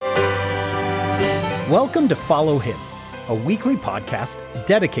Welcome to Follow Him, a weekly podcast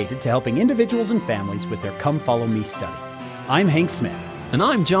dedicated to helping individuals and families with their Come Follow Me study. I'm Hank Smith. And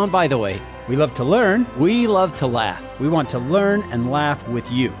I'm John By the Way. We love to learn. We love to laugh. We want to learn and laugh with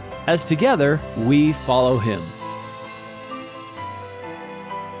you. As together, we follow Him.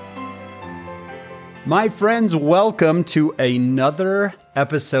 My friends, welcome to another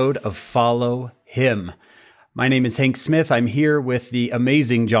episode of Follow Him. My name is Hank Smith. I'm here with the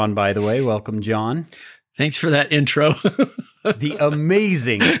amazing John By the Way. Welcome, John. Thanks for that intro. The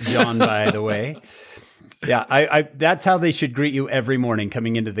amazing John By the Way. Yeah, I that's how they should greet you every morning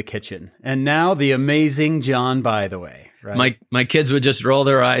coming into the kitchen. And now the amazing John By the Way. Right? My kids would just roll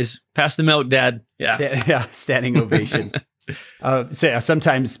their eyes. Pass the milk, Dad. Yeah. Standing ovation.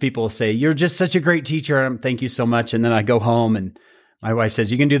 Sometimes people say, "You're just such a great teacher. Thank you so much." And then I go home and my wife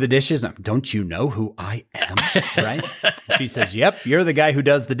says, "You can do the dishes." "Don't you know who I am?" Right? She says, "Yep, you're the guy who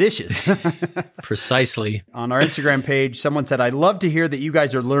does the dishes." Precisely. On our Instagram page, someone said, "I'd love to hear that you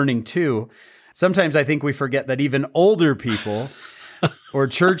guys are learning too." Sometimes I think we forget that even older people or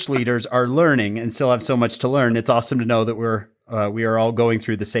church leaders are learning and still have so much to learn. It's awesome to know that we are all going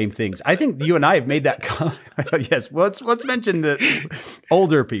through the same things. I think you and I have made that. Yes, well, let's mention the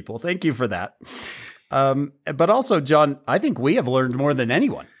older people. Thank you for that. But also, John, I think we have learned more than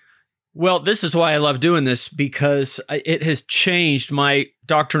anyone. Well, this is why I love doing this, because it has changed my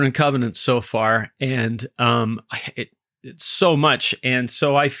Doctrine and Covenants so far, and it's so much. And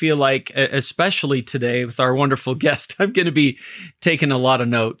so I feel like, especially today with our wonderful guest, I'm going to be taking a lot of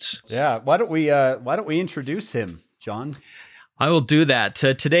notes. Yeah. Why don't we introduce him, John? I will do that.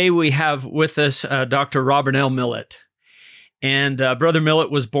 Today we have with us Dr. Robert L. Millett. And Brother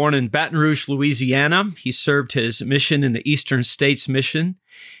Millett was born in Baton Rouge, Louisiana. He served his mission in the Eastern States Mission.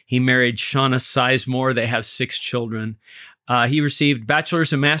 He married Shauna Sizemore. They have 6 children. He received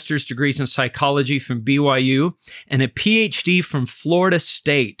bachelor's and master's degrees in psychology from BYU and a PhD from Florida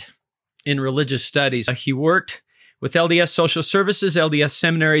State in religious studies. He worked with LDS Social Services, LDS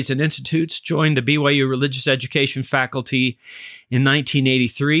Seminaries and Institutes, joined the BYU Religious Education faculty in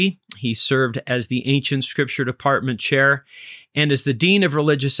 1983. He served as the Ancient Scripture Department Chair and as the Dean of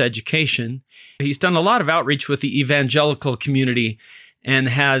Religious Education. He's done a lot of outreach with the evangelical community and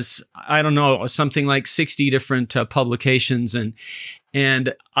has, something like 60 different publications.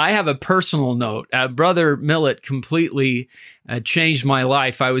 And I have a personal note. Brother Millett completely changed my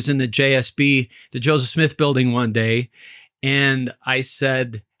life. I was in the JSB, the Joseph Smith building one day, and I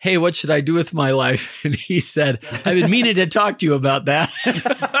said, "Hey, what should I do with my life?" And he said, "I've been meaning to talk to you about that."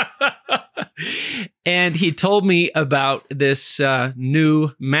 And he told me about this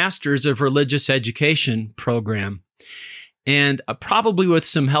new Masters of Religious Education program. And probably with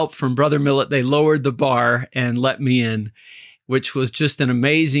some help from Brother Millett, they lowered the bar and let me in, which was just an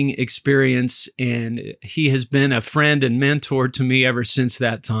amazing experience. And he has been a friend and mentor to me ever since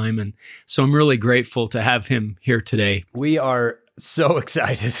that time. And so I'm really grateful to have him here today. We are so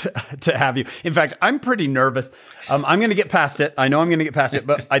excited to have you. In fact, I'm pretty nervous. I'm going to get past it. I know I'm going to get past it,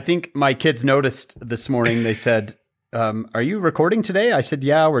 but I think my kids noticed this morning. They said, "Are you recording today?" I said,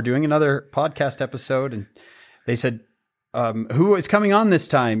 "Yeah, we're doing another podcast episode." And they said, "Who is coming on this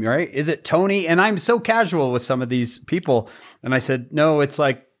time, right? Is it Tony?" And I'm so casual with some of these people. And I said, "No, it's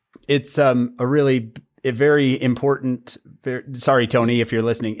a very important, sorry, Tony, if you're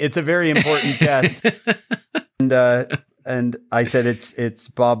listening, it's a very important guest." And I said, it's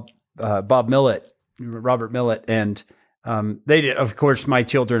Bob Millett, Robert Millett. And they did, of course, my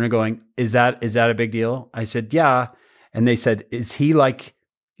children are going, is that a big deal? I said, "Yeah." And they said, Is he like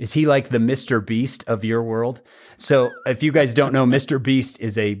the Mr. Beast of your world?" So if you guys don't know, Mr. Beast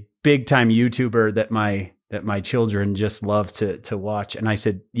is a big time YouTuber that my children just love to watch. And I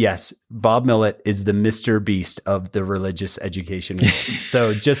said, "Yes, Bob Millett is the Mr. Beast of the religious education world."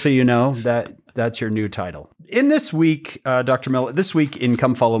 So just so you know, that's your new title. In this week, Dr. Millett, this week in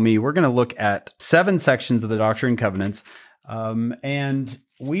Come Follow Me, we're going to look at 7 sections of the Doctrine and Covenants. And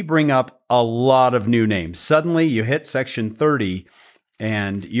we bring up a lot of new names. Suddenly you hit section 30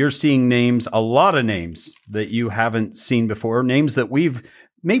 and you're seeing names, a lot of names that you haven't seen before, names that we've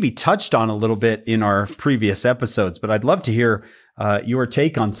maybe touched on a little bit in our previous episodes, but I'd love to hear your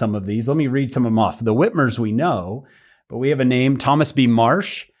take on some of these. Let me read some of them off. The Whitmers we know, but we have a name, Thomas B.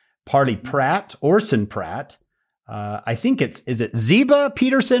 Marsh, Party Pratt, Orson Pratt. I think is it Ziba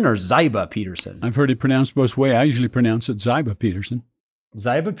Peterson or Ziba Peterson? I've heard it pronounced both ways. I usually pronounce it Ziba Peterson.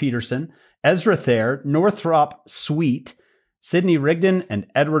 Ziba Peterson, Ezra Thayer, Northrop Sweet, Sidney Rigdon, and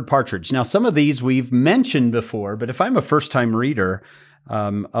Edward Partridge. Now, some of these we've mentioned before, but if I'm a first-time reader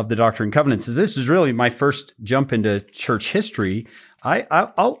of the Doctrine and Covenants, this is really my first jump into church history. I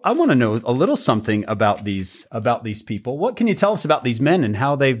want to know a little something about these people. What can you tell us about these men and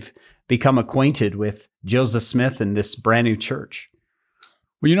how they've become acquainted with Joseph Smith and this brand new church?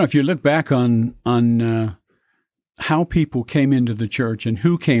 Well, if you look back on how people came into the church and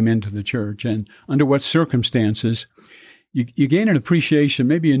who came into the church and under what circumstances, you gain an appreciation,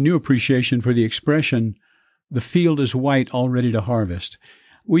 maybe a new appreciation for the expression, "The field is white, all ready to harvest."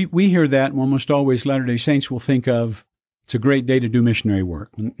 We hear that, and almost always Latter-day Saints will think of, it's a great day to do missionary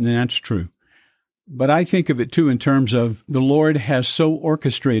work, and that's true. But I think of it, too, in terms of the Lord has so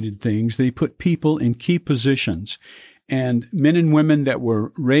orchestrated things that He put people in key positions, and men and women that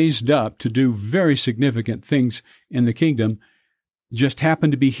were raised up to do very significant things in the kingdom just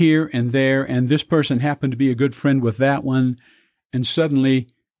happened to be here and there, and this person happened to be a good friend with that one, and suddenly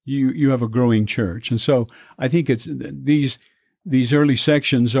you have a growing church. And so I think it's these early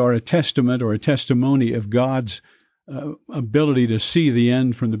sections are a testament or a testimony of God's ability to see the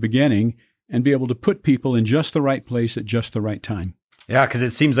end from the beginning and be able to put people in just the right place at just the right time. Yeah, because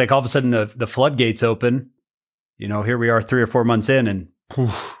it seems like all of a sudden the floodgates open. Here we are 3 or 4 months in, and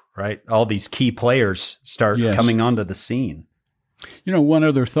right, all these key players start coming onto the scene. One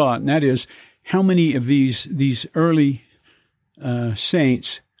other thought, and that is how many of these early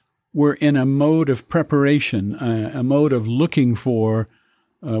saints were in a mode of preparation, a mode of looking for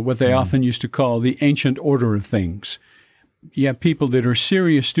what they often used to call the ancient order of things. You have people that are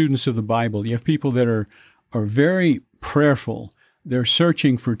serious students of the Bible. You have people that are very prayerful. They're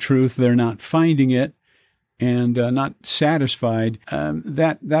searching for truth. They're not finding it and not satisfied.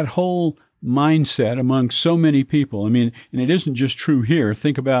 That whole mindset among so many people. I mean, and it isn't just true here.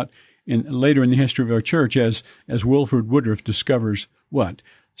 Think about later in the history of our church as Wilford Woodruff discovers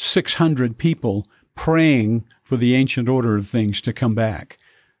 600 people praying for the ancient order of things to come back.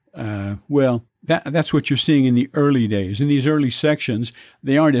 That's what you're seeing in the early days. In these early sections,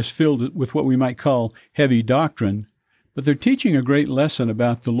 they aren't as filled with what we might call heavy doctrine, but they're teaching a great lesson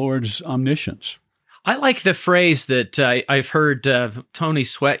about the Lord's omniscience. I like the phrase that I've heard Tony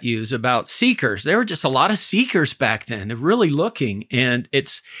Sweat use about seekers. There were just a lot of seekers back then, really looking, and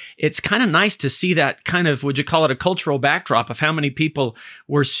it's kind of nice to see that kind of, would you call it a cultural backdrop of how many people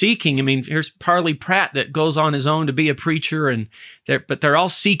were seeking. I mean, here's Parley Pratt that goes on his own to be a preacher, but they're all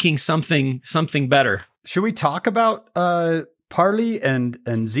seeking something better. Should we talk about Parley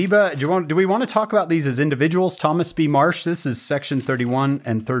and Ziba? Do we want to talk about these as individuals? Thomas B. Marsh, this is section 31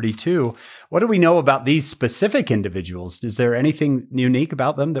 and 32. What do we know about these specific individuals? Is there anything unique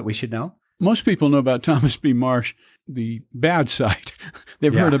about them that we should know? Most people know about Thomas B. Marsh, the bad side.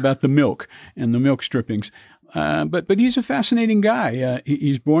 They've heard about the milk and the milk strippings. But he's a fascinating guy.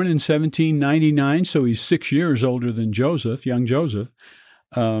 He's born in 1799, so he's 6 years older than Joseph, young Joseph.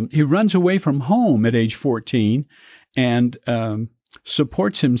 He runs away from home at age 14 and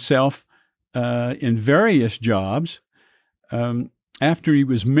supports himself in various jobs. After he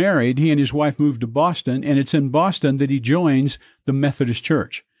was married, he and his wife moved to Boston, and it's in Boston that he joins the Methodist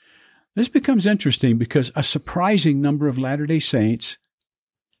Church. This becomes interesting because a surprising number of Latter-day Saints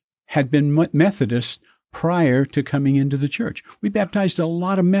had been Methodists prior to coming into the church. We baptized a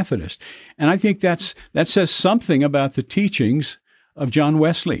lot of Methodists, and I think that says something about the teachings of John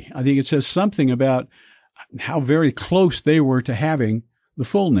Wesley. I think it says something about how very close they were to having the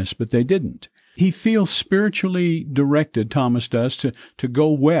fullness, but they didn't. He feels spiritually directed, Thomas does, to go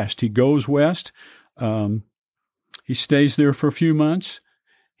west. He goes west. He stays there for a few months.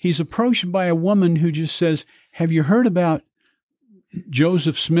 He's approached by a woman who just says, "Have you heard about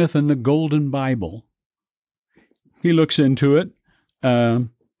Joseph Smith and the Golden Bible?" He looks into it.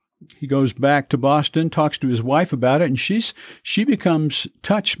 He goes back to Boston, talks to his wife about it, and she becomes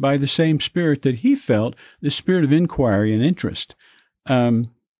touched by the same spirit that he felt, the spirit of inquiry and interest.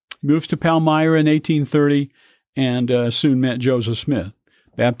 Moves to Palmyra in 1830 and soon met Joseph Smith,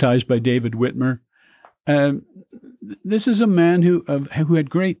 baptized by David Whitmer. This is a man who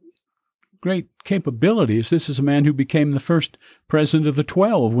had great capabilities. This is a man who became the first president of the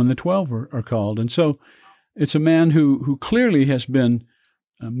 12 when the 12 are called. And so it's a man who clearly has been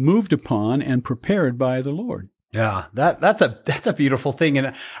moved upon and prepared by the Lord. Yeah, that's a beautiful thing.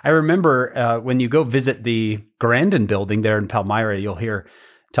 And I remember when you go visit the Grandin building there in Palmyra, you'll hear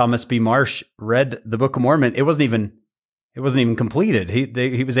Thomas B. Marsh read the Book of Mormon. It wasn't even completed.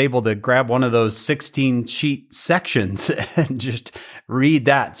 He was able to grab one of those 16-sheet sections and just read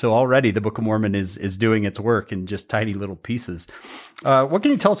that. So already the Book of Mormon is doing its work in just tiny little pieces. What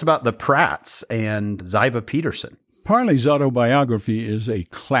can you tell us about the Pratts and Ziba Peterson? Parley's autobiography is a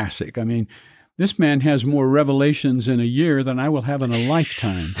classic. I mean, this man has more revelations in a year than I will have in a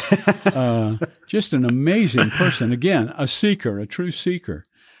lifetime. Just an amazing person. Again, a seeker, a true seeker.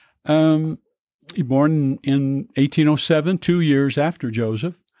 He born in 1807, 2 years after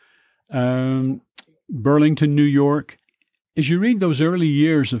Joseph. Burlington, New York. As you read those early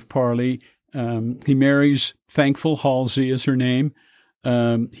years of Parley, he marries Thankful Halsey is her name.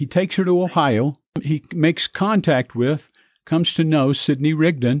 He takes her to Ohio. He makes contact with, comes to know Sidney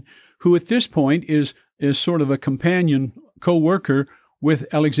Rigdon, who at this point is sort of a companion, co-worker with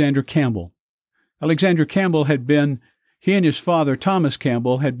Alexander Campbell. Alexander Campbell he and his father, Thomas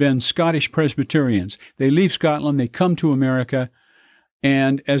Campbell, had been Scottish Presbyterians. They leave Scotland, they come to America,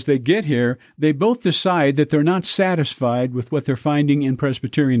 and as they get here, they both decide that they're not satisfied with what they're finding in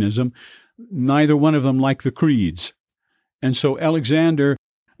Presbyterianism. Neither one of them like the creeds. And so Alexander,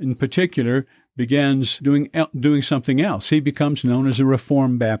 in particular, begins doing something else. He becomes known as a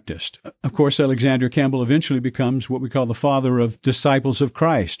Reformed Baptist. Of course, Alexander Campbell eventually becomes what we call the father of Disciples of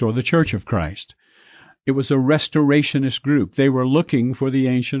Christ, or the Church of Christ. It was a restorationist group. They were looking for the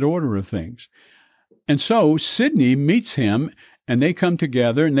ancient order of things. And so Sidney meets him, and they come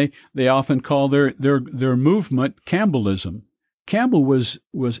together, and they often call their movement Campbellism. Campbell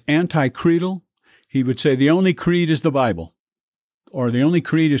was anti-creedal. He would say the only creed is the Bible, or the only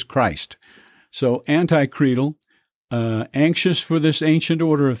creed is Christ. So anti-creedal, anxious for this ancient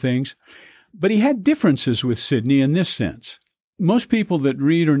order of things. But he had differences with Sidney in this sense. Most people that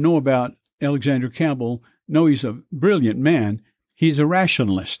read or know about Alexander Campbell know he's a brilliant man. He's a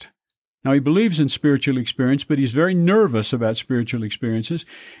rationalist. Now, he believes in spiritual experience, but he's very nervous about spiritual experiences,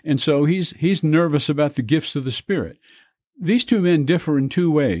 and so he's nervous about the gifts of the Spirit. These two men differ in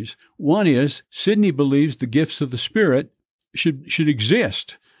two ways. One is Sidney believes the gifts of the Spirit should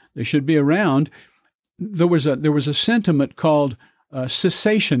exist. They should be around. There was a sentiment called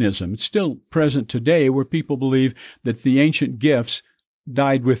cessationism. It's still present today, where people believe that the ancient gifts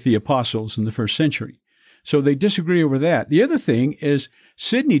died with the apostles in the first century. So they disagree over that. The other thing is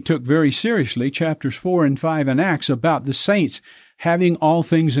Sidney took very seriously chapters 4 and 5 in Acts about the saints having all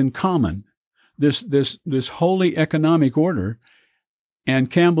things in common, this holy economic order, and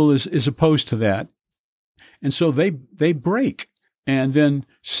Campbell is opposed to that. And so they break. And then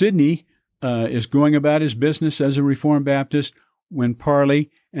Sidney is going about his business as a Reformed Baptist when Parley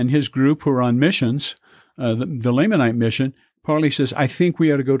and his group, who are on missions, the Lamanite mission, Parley says, I think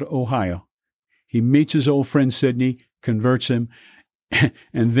we ought to go to Ohio. He meets his old friend Sidney, converts him,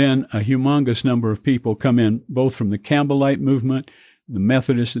 and then a humongous number of people come in, both from the Campbellite movement, the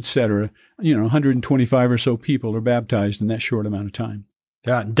Methodists, etc. 125 or so people are baptized in that short amount of time.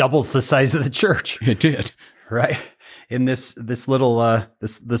 Yeah, it doubles the size of the church. It did, right? In this little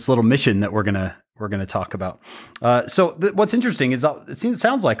mission that we're gonna talk about. What's interesting is it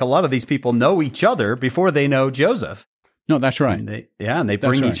sounds like a lot of these people know each other before they know Joseph. No, that's right. And they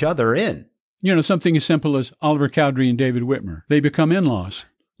bring each other in. Something as simple as Oliver Cowdery and David Whitmer. They become in-laws.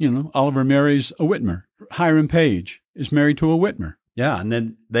 Oliver marries a Whitmer. Hiram Page is married to a Whitmer. Yeah, and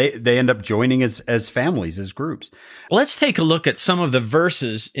then they end up joining as families, as groups. Let's take a look at some of the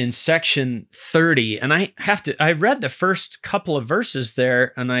verses in section 30. And I read the first couple of verses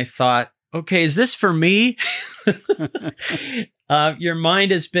there, and I thought, okay, is this for me? Your mind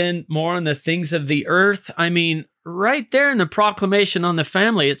has been more on the things of the earth. I mean, right there in the proclamation on the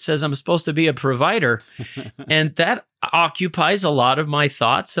family, it says I'm supposed to be a provider. And that occupies a lot of my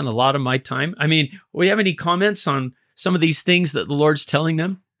thoughts and a lot of my time. I mean, we have any comments on some of these things that the Lord's telling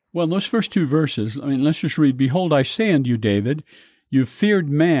them? Well, in those first two verses, let's just read, Behold, I say unto you, David, you've feared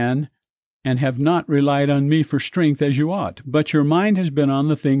man and have not relied on me for strength as you ought. But your mind has been on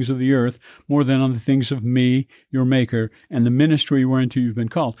the things of the earth more than on the things of me, your Maker, and the ministry whereunto you've been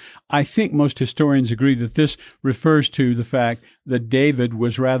called. I think most historians agree that this refers to the fact that David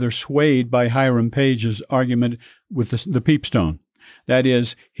was rather swayed by Hiram Page's argument with the peepstone. That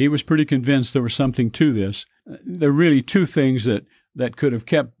is, he was pretty convinced there was something to this. There are really two things that could have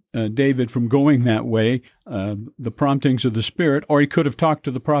kept David from going that way, the promptings of the Spirit, or he could have talked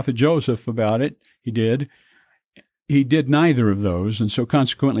to the prophet Joseph about it. He did. He did neither of those, and so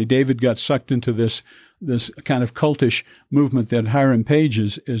consequently David got sucked into this kind of cultish movement that Hiram Page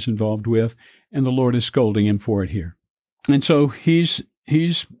is involved with, and the Lord is scolding him for it here. And so he's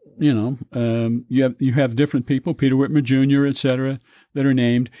you have different people, Peter Whitmer Jr., etc., that are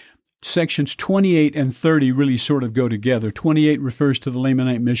named. Sections 28 and 30 really sort of go together. 28 refers to the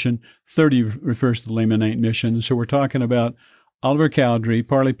Lamanite mission. 30 refers to the Lamanite mission. And so we're talking about Oliver Cowdery,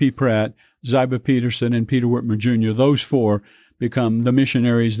 Parley P. Pratt, Ziba Peterson, and Peter Whitmer Jr. Those four become the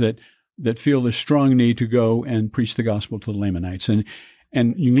missionaries that feel the strong need to go and preach the gospel to the Lamanites.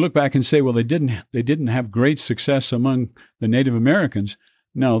 And you can look back and say, well, they didn't have great success among the Native Americans.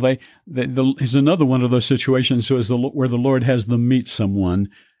 No, is another one of those situations where the Lord has them meet someone,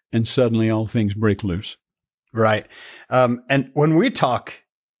 and suddenly all things break loose. Right. And when we talk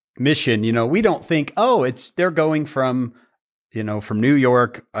mission, we don't think, they're going from New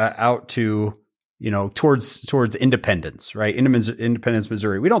York out to, towards Independence, right? Independence,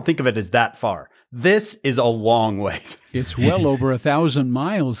 Missouri. We don't think of it as that far. This is a long way. It's well over 1,000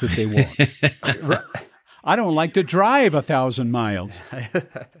 miles that they walked. I don't like to drive 1,000 miles.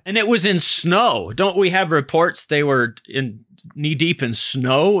 And it was in snow. Don't we have reports they were knee deep in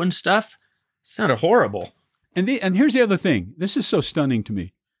snow and stuff? It sounded horrible. And here's the other thing. This is so stunning to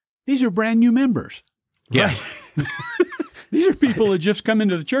me. These are brand new members. Yeah. Right? These are people that just come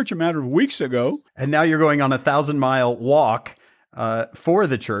into the church a matter of weeks ago. And now you're going on a 1,000-mile walk for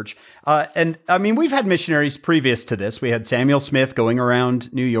the church. And I mean, we've had missionaries previous to this. We had Samuel Smith going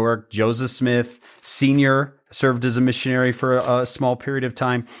around New York. Joseph Smith Sr. served as a missionary for a small period of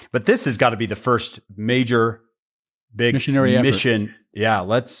time. But this has got to be the first major big missionary mission. Effort. Yeah,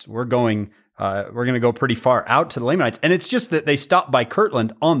 we're going to go pretty far out to the Lamanites. And it's just that they stopped by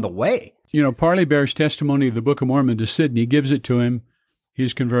Kirtland on the way. Parley bears testimony of the Book of Mormon to Sidney, gives it to him.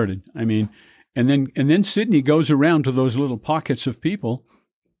 He's converted. I mean, and then Sidney goes around to those little pockets of people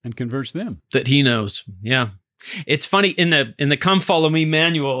and converts them. That he knows. Yeah. It's funny, in the Come Follow Me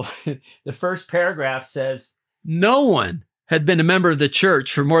manual, the first paragraph says, no one had been a member of the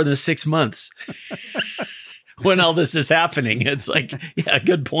church for more than 6 months when all this is happening. It's like, yeah,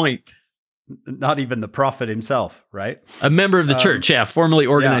 good point. Not even the prophet himself, right? A member of the church, formally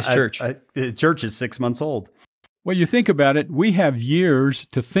organized church. The church is 6 months old. Well, you think about it, we have years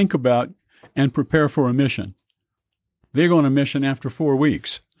to think about and prepare for a mission. They go on a mission after 4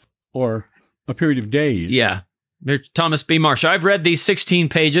 weeks or a period of days. Yeah. There's Thomas B. Marsh. I've read these 16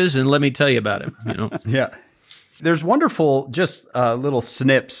 pages, and let me tell you about it. Yeah. There's wonderful just little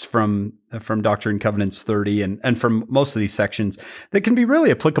snips from Doctrine and Covenants 30 and from most of these sections that can be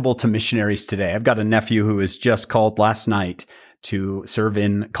really applicable to missionaries today. I've got a nephew who was just called last night to serve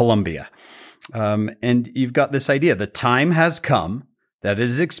in Colombia. And you've got this idea, the time has come that it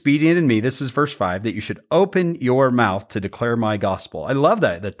is expedient in me, this is verse 5, that you should open your mouth to declare my gospel. I love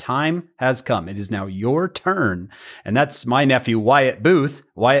that. The time has come. It is now your turn. And that's my nephew, Wyatt Booth.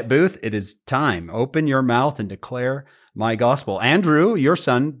 Wyatt Booth, it is time. Open your mouth and declare my gospel. Andrew, your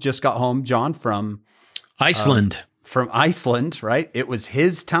son, just got home, John, from Iceland. From Iceland, right? It was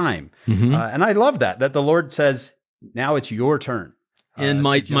his time. Mm-hmm. And I love that the Lord says, now it's your turn. And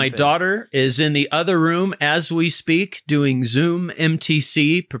my daughter is in the other room as we speak, doing Zoom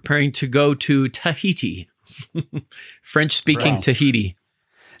MTC, preparing to go to Tahiti, French-speaking Tahiti.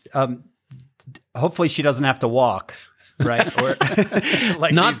 Hopefully she doesn't have to walk, right? Or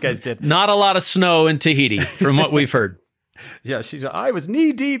like these guys did. Not a lot of snow in Tahiti, from what we've heard. Yeah, I was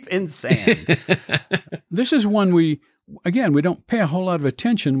knee-deep in sand. This is one we don't pay a whole lot of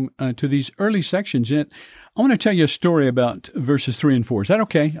attention to these early sections in it. I want to tell you a story about verses 3 and 4. Is that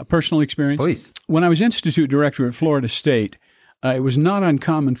okay? A personal experience? Please. When I was institute director at Florida State, it was not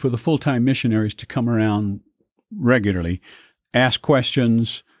uncommon for the full-time missionaries to come around regularly, ask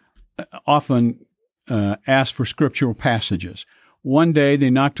questions, often ask for scriptural passages. One day they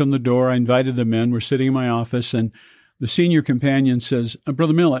knocked on the door. I invited them in. We're sitting in my office, and the senior companion says,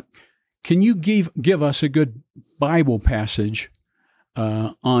 Brother Millett, can you give us a good Bible passage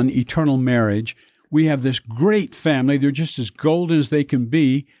on eternal marriage? We have this great family. They're just as golden as they can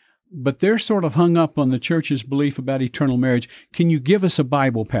be, but they're sort of hung up on the church's belief about eternal marriage. Can you give us a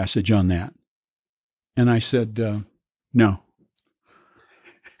Bible passage on that? And I said, no.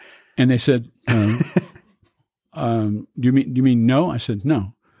 And they said, do you mean no? I said,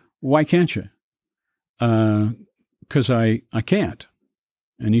 no. Why can't you? Because I can't.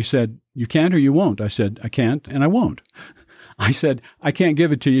 And he said, you can't or you won't? I said, I can't and I won't. I said, I can't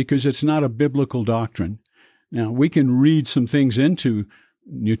give it to you because it's not a biblical doctrine. Now, we can read some things into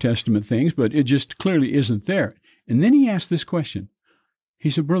New Testament things, but it just clearly isn't there. And then he asked this question.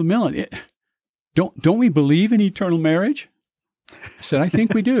 He said, Brother Millett, don't we believe in eternal marriage? I said, I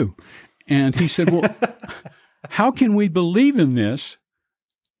think we do. And he said, well, how can we believe in this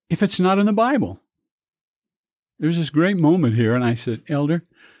if it's not in the Bible? There's this great moment here, and I said, Elder,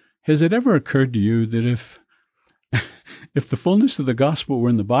 has it ever occurred to you that if the fullness of the gospel were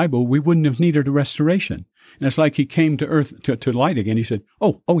in the Bible, we wouldn't have needed a restoration? And it's like he came to earth, to light again. He said,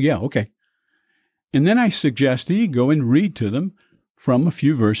 oh yeah, okay. And then I suggested he go and read to them from a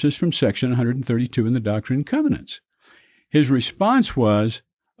few verses from section 132 in the Doctrine and Covenants. His response was,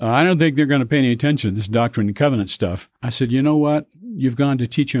 I don't think they're going to pay any attention to this Doctrine and Covenant stuff. I said, you know what? You've gone to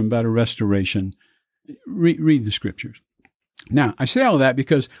teach them about a restoration. Read the Scriptures. Now, I say all that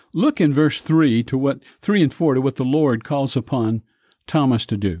because look in verse 3 and 4 to what the Lord calls upon Thomas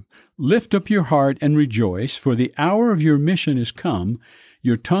to do. Lift up your heart and rejoice, for the hour of your mission is come.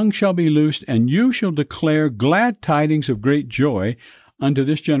 Your tongue shall be loosed, and you shall declare glad tidings of great joy unto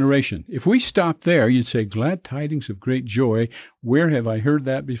this generation. If we stop there, you'd say, glad tidings of great joy. Where have I heard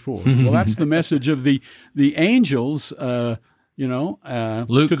that before? Well, that's the message of the angels, to the shepherds.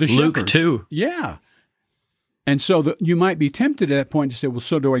 Luke 2. Yeah. And so you might be tempted at that point to say, well,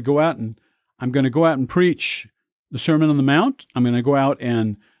 so do I go out and I'm going to go out and preach the Sermon on the Mount? I'm going to go out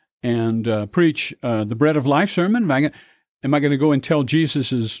and preach the Bread of Life sermon? Am I going to go and tell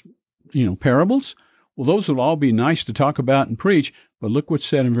Jesus's, parables? Well, those will all be nice to talk about and preach, but look what's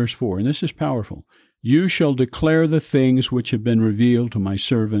said in verse 4, and this is powerful. You shall declare the things which have been revealed to my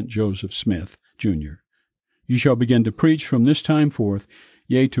servant Joseph Smith, Jr. You shall begin to preach from this time forth,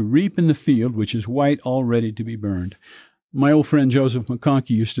 yea, to reap in the field which is white already to be burned. My old friend Joseph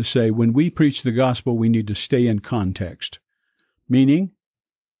McConkie used to say, when we preach the gospel, we need to stay in context, meaning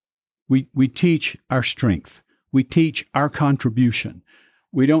we teach our strength. We teach our contribution.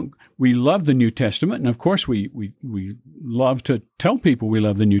 We love the New Testament, and of course we love to tell people we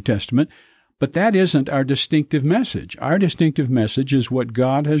love the New Testament, but that isn't our distinctive message. Our distinctive message is what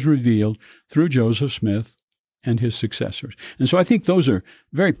God has revealed through Joseph Smith and his successors. And so I think those are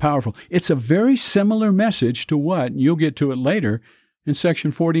very powerful. It's a very similar message to what, and you'll get to it later, in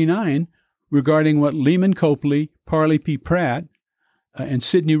section 49, regarding what Lehman Copley, Parley P. Pratt, and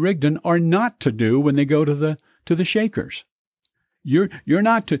Sidney Rigdon are not to do when they go to the Shakers. You're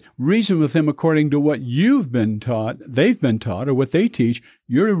not to reason with them according to what you've been taught, they've been taught, or what they teach.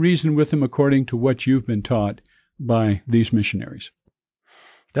 You're to reason with them according to what you've been taught by these missionaries.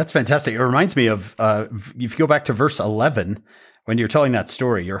 That's fantastic. It reminds me of, if you go back to verse 11, when you're telling that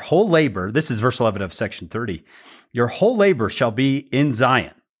story, your whole labor, this is verse 11 of section 30, your whole labor shall be in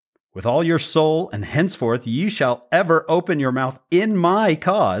Zion with all your soul, and henceforth you shall ever open your mouth in my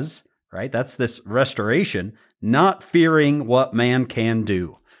cause, right? That's this restoration, not fearing what man can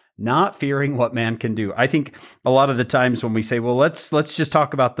do. Not fearing what man can do. I think a lot of the times when we say, well, let's just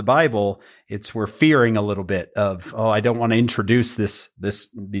talk about the Bible, we're fearing a little bit of, I don't want to introduce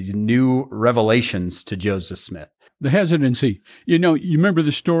these new revelations to Joseph Smith. The hesitancy. You remember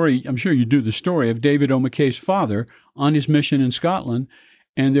the story, I'm sure you do, the story of David O'Mackay's father on his mission in Scotland,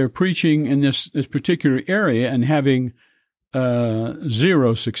 and they're preaching in this particular area and having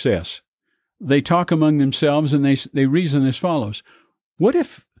zero success. They talk among themselves and they reason as follows. What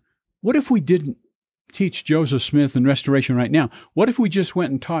if we didn't teach Joseph Smith and restoration right now? What if we just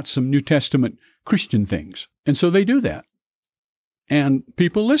went and taught some New Testament Christian things? And so they do that. And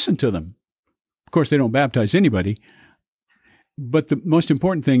people listen to them. Of course, they don't baptize anybody. But the most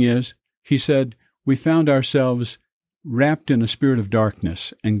important thing is, he said, we found ourselves wrapped in a spirit of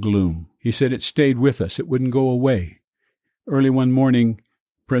darkness and gloom. He said it stayed with us. It wouldn't go away. Early one morning,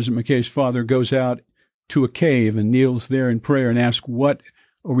 President Mackay's father goes out to a cave and kneels there in prayer and asks, what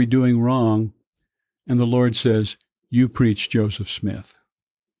are we doing wrong? And the Lord says, you preach Joseph Smith.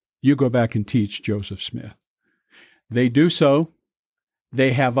 You go back and teach Joseph Smith. They do so.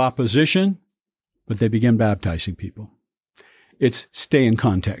 They have opposition, but they begin baptizing people. It's stay in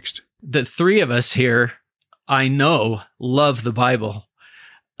context. The three of us here, I know, love the Bible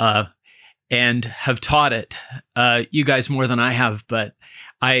and have taught it. You guys more than I have, but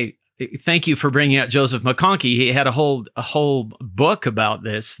I thank you for bringing out Joseph McConkie. He had a whole book about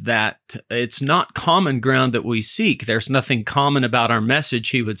this, that it's not common ground that we seek. There's nothing common about our message,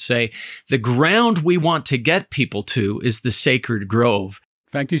 he would say. The ground we want to get people to is the sacred grove.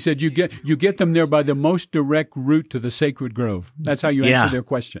 In fact, he said you get them there by the most direct route to the sacred grove. That's how you answer their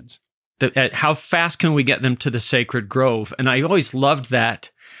questions. How fast can we get them to the sacred grove? And I always loved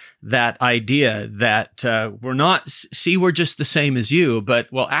that idea that we're just the same as you, but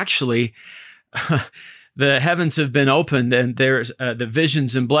actually, the heavens have been opened, and there's the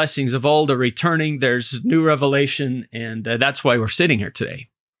visions and blessings of old are returning. There's new revelation, and that's why we're sitting here today.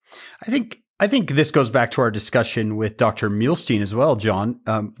 I think this goes back to our discussion with Dr. Muhlstein as well, John.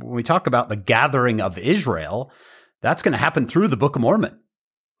 When we talk about the gathering of Israel, that's going to happen through the Book of Mormon.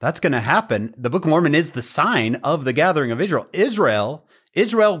 That's going to happen. The Book of Mormon is the sign of the gathering of Israel.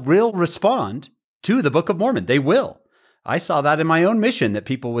 Israel will respond to the Book of Mormon. They will. I saw that in my own mission, that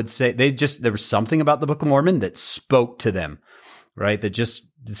people would say there was something about the Book of Mormon that spoke to them, right? That just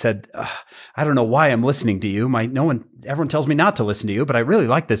said, I don't know why I'm listening to you. Everyone tells me not to listen to you, but I really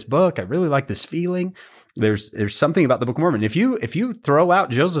like this book. I really like this feeling. There's something about the Book of Mormon. If you throw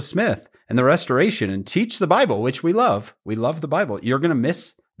out Joseph Smith and the Restoration and teach the Bible, which we love the Bible, you're going to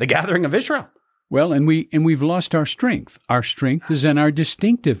miss the gathering of Israel. Well, and we've lost our strength. Our strength is in our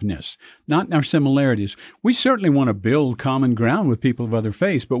distinctiveness, not in our similarities. We certainly want to build common ground with people of other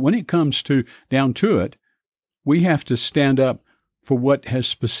faiths, but when it comes down to it, we have to stand up for what has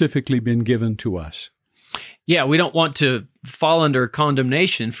specifically been given to us. Yeah, we don't want to fall under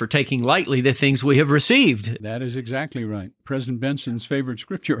condemnation for taking lightly the things we have received. That is exactly right. President Benson's favorite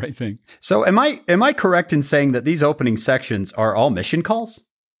scripture, I think. So am I correct in saying that these opening sections are all mission calls?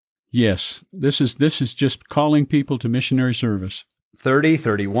 Yes, this is just calling people to missionary service. 30,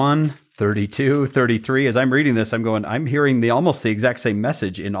 31, 32, 33. As I'm reading this, I'm hearing almost the exact same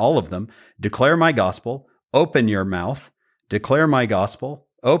message in all of them. Declare my gospel, open your mouth, declare my gospel,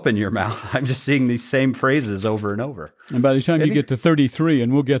 open your mouth. I'm just seeing these same phrases over and over. And by the time you get to 33,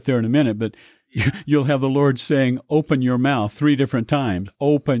 and we'll get there in a minute, but you'll have the Lord saying, open your mouth 3 different times.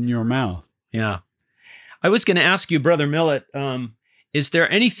 Open your mouth. Yeah. I was going to ask you, Brother Millet, is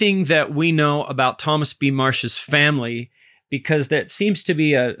there anything that we know about Thomas B. Marsh's family? Because that seems to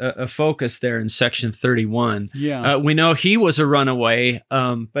be a focus there in section 31. Yeah. We know he was a runaway,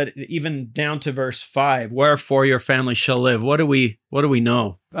 but even down to verse 5, wherefore your family shall live. What do we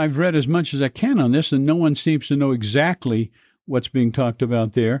know? I've read as much as I can on this, and no one seems to know exactly what's being talked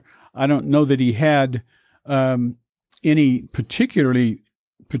about there. I don't know that he had any particular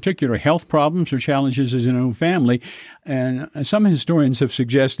health problems or challenges as in his own family, and some historians have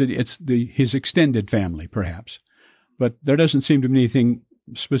suggested it's his extended family, perhaps. But there doesn't seem to be anything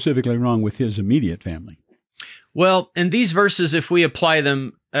specifically wrong with his immediate family. Well, and these verses, if we apply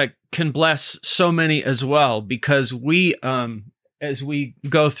them, can bless so many as well, because we, as we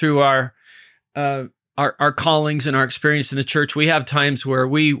go through our callings and our experience in the church, we have times where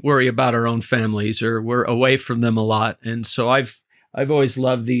we worry about our own families or we're away from them a lot, and so I've always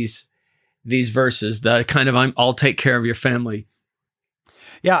loved these verses, the kind of I'll take care of your family.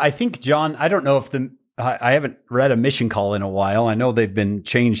 Yeah, I think, John, I don't know if I haven't read a mission call in a while. I know they've been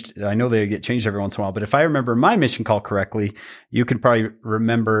changed. I know they get changed every once in a while. But if I remember my mission call correctly, you can probably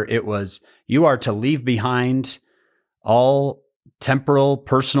remember it was, you are to leave behind all temporal,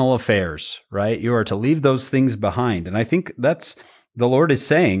 personal affairs, right? You are to leave those things behind. And I think that's, the Lord is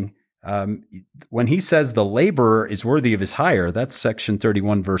saying, when he says the laborer is worthy of his hire, that's section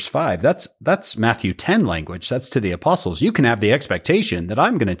 31, verse 5. That's Matthew 10 language. That's to the apostles. You can have the expectation that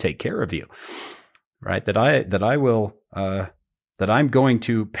I'm going to take care of you. Right, that I'm going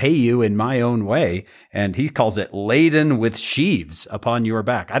to pay you in my own way, and he calls it laden with sheaves upon your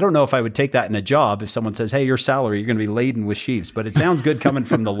back. I don't know if I would take that in a job if someone says, "Hey, your salary, you're going to be laden with sheaves," but it sounds good coming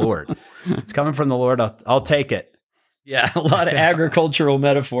from the Lord. It's coming from the Lord. I'll take it. Yeah, a lot of agricultural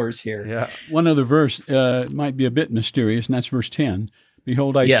metaphors here. Yeah, one other verse might be a bit mysterious, and that's verse 10.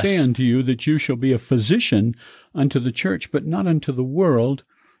 Behold, I say unto you that you shall be a physician unto the church, but not unto the world.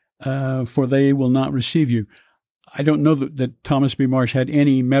 For they will not receive you. I don't know that Thomas B. Marsh had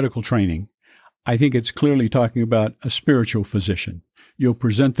any medical training. I think it's clearly talking about a spiritual physician. You'll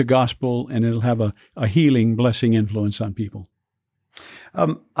present the gospel, and it'll have a healing, blessing influence on people.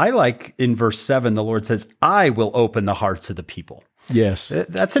 I like in verse 7, the Lord says, I will open the hearts of the people. Yes.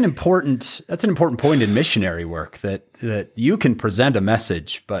 That's an important point in missionary work, that you can present a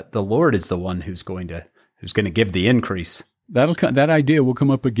message, but the Lord is the one who's going to give the increase. That idea will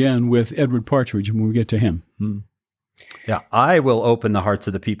come up again with Edward Partridge when we get to him. Yeah, I will open the hearts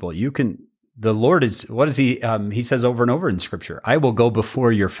of the people. The Lord is, what is he? He says over and over in Scripture, I will go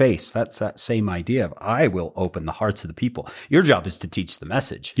before your face. That's that same idea of I will open the hearts of the people. Your job is to teach the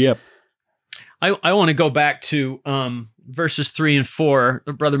message. Yep. I want to go back to verses 3 and 4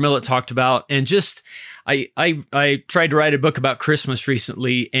 Brother Millet talked about, and just I tried to write a book about Christmas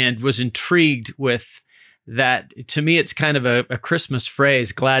recently and was intrigued with that. To me, it's kind of a Christmas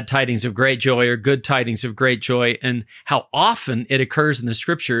phrase, glad tidings of great joy or good tidings of great joy, and how often it occurs in the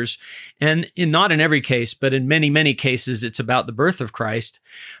scriptures. And not in every case, but in many, many cases, it's about the birth of Christ.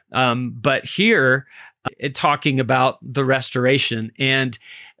 But here, talking about the restoration. And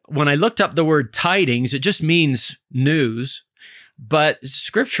when I looked up the word tidings, it just means news. But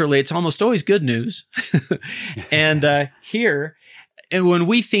scripturally, it's almost always good news. And here, and when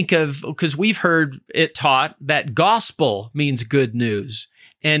we think of, because we've heard it taught that gospel means good news,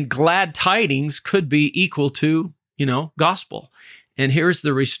 and glad tidings could be equal to, gospel. And here's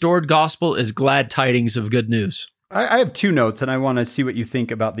the restored gospel is glad tidings of good news. I have 2 notes, and I want to see what you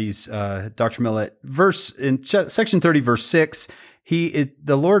think about these, Dr. Millet. In section 30, verse 6,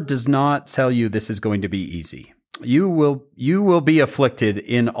 the Lord does not tell you this is going to be easy. You will be afflicted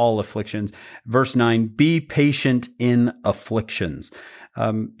in all afflictions. Verse 9, be patient in afflictions.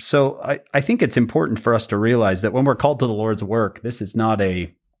 So I think it's important for us to realize that when we're called to the Lord's work, this is not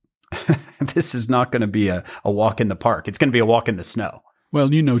this is not going to be a walk in the park. It's going to be a walk in the snow. Well,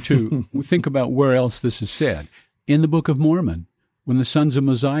 too, think about where else this is said. In the Book of Mormon, when the sons of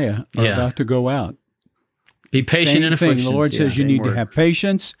Mosiah are about to go out. Be patient in afflictions. The Lord says you need to have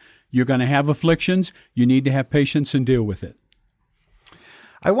patience. You're going to have afflictions. You need to have patience and deal with it.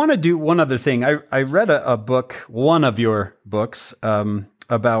 I want to do one other thing. I read a book, one of your books,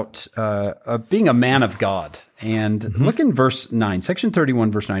 about being a man of God. And look in verse 9, section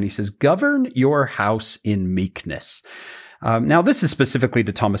 31, verse 9, he says, govern your house in meekness. Now, this is specifically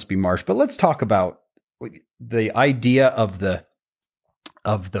to Thomas B. Marsh, but let's talk about the idea of the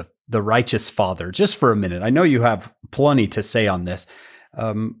righteous father just for a minute. I know you have plenty to say on this.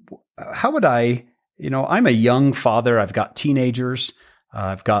 How would I'm a young father. I've got teenagers.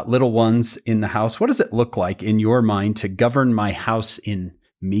 I've got little ones in the house. What does it look like in your mind to govern my house in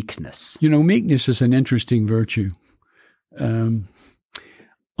meekness? Meekness is an interesting virtue.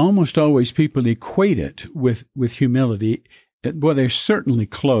 Almost always people equate it with humility. Well, they're certainly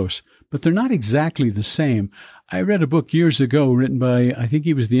close, but they're not exactly the same. I read a book years ago written by, I think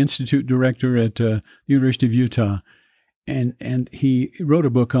he was the institute director at the University of Utah, and he wrote a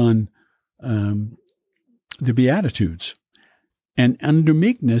book on the Beatitudes. And under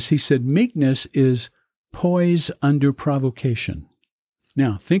meekness, he said, meekness is poise under provocation.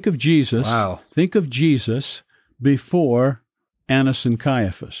 Now, think of Jesus. Wow. Think of Jesus before Annas and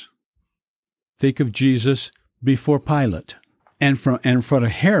Caiaphas. Think of Jesus before Pilate and in front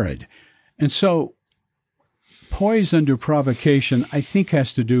of Herod. And so, poise under provocation, I think,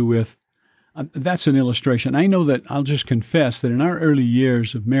 has to do with, that's an illustration. I know that, I'll just confess that in our early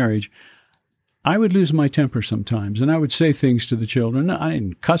years of marriage, I would lose my temper sometimes, and I would say things to the children. I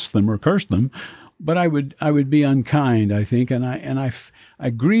didn't cuss them or curse them, but I would be unkind, I think, and I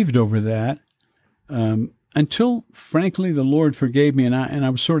grieved over that until, frankly, the Lord forgave me, and I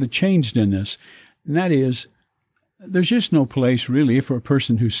was sort of changed in this. And that is, there's just no place really for a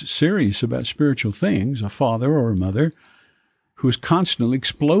person who's serious about spiritual things, a father or a mother, who's constantly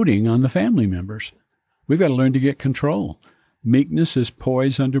exploding on the family members. We've got to learn to get control. Meekness is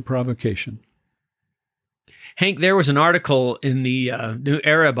poise under provocation. Hank, there was an article in the New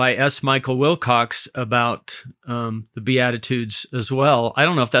Era by S. Michael Wilcox about the Beatitudes as well. I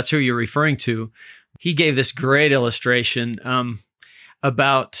don't know if that's who you're referring to. He gave this great illustration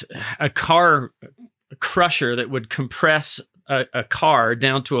about a car crusher that would compress a car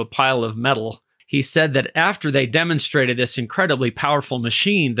down to a pile of metal. He said that after they demonstrated this incredibly powerful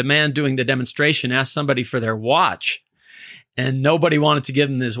machine, the man doing the demonstration asked somebody for their watch. And nobody wanted to give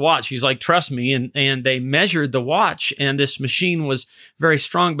him his watch. He's like, trust me. And they measured the watch, and this machine was very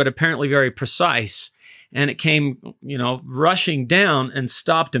strong, but apparently very precise. And it came, rushing down and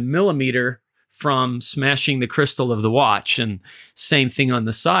stopped a millimeter from smashing the crystal of the watch. And same thing on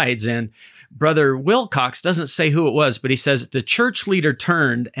the sides. And Brother Wilcox doesn't say who it was, but he says the church leader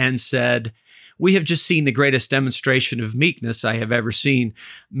turned and said, we have just seen the greatest demonstration of meekness I have ever seen.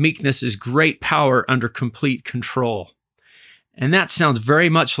 Meekness is great power under complete control. And that sounds very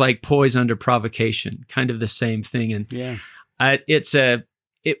much like poise under provocation, kind of the same thing. And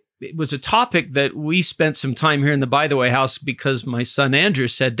it was a topic that we spent some time here in the By the Way house because my son Andrew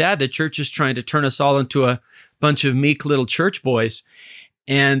said, Dad, the church is trying to turn us all into a bunch of meek little church boys.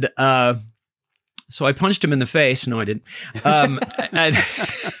 And so I punched him in the face. No, I didn't.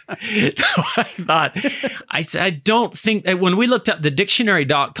 I don't think that when we looked up the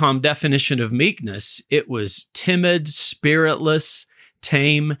dictionary.com definition of meekness, it was timid, spiritless,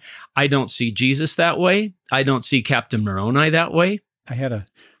 tame. I don't see Jesus that way. I don't see Captain Moroni that way. I had a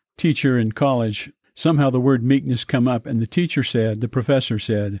teacher in college. Somehow the word meekness come up, and the professor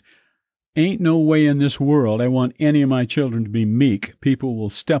said, ain't no way in this world I want any of my children to be meek. People will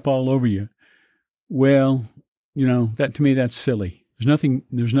step all over you. Well, that to me, that's silly.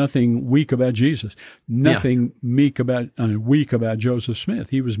 There's nothing weak about Jesus. Nothing weak about Joseph Smith.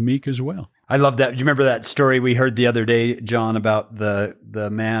 He was meek as well. I love that. Do you remember that story we heard the other day, John, about the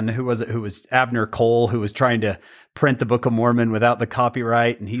man, who was it? Who was Abner Cole, who was trying to print the Book of Mormon without the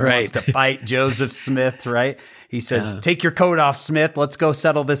copyright, and he wants to fight Joseph Smith, right? He says, take your coat off, Smith. Let's go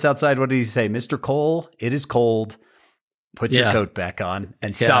settle this outside. What did he say? Mr. Cole, it is cold. Put your coat back on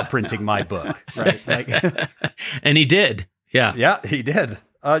and stop printing my book. Right? And he did. Yeah. Yeah, he did.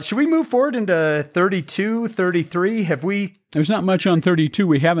 Should we move forward into 32, 33? There's not much on 32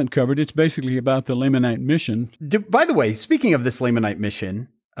 we haven't covered. It's basically about the Lamanite mission. By the way, speaking of this Lamanite mission,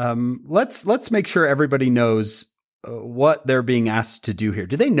 let's make sure everybody knows what they're being asked to do here?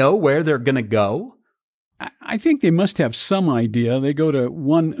 Do they know where they're going to go? I think they must have some idea. They go to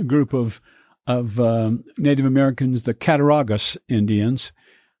one group of Native Americans, the Cattaraugus Indians.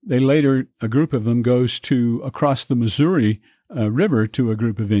 A group of them goes to across the Missouri River to a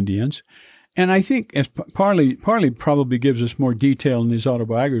group of Indians. And I think as Parley probably gives us more detail in his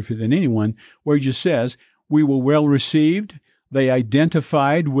autobiography than anyone, where he just says, we were well received. They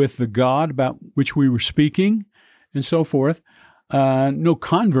identified with the God about which we were speaking and so forth. No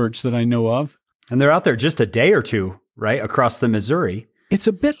converts that I know of. And they're out there just a day or two, right, across the Missouri. It's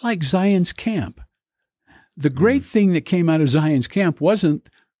a bit like Zion's Camp. The great thing that came out of Zion's Camp wasn't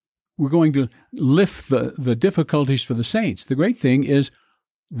we're going to lift the difficulties for the saints. The great thing is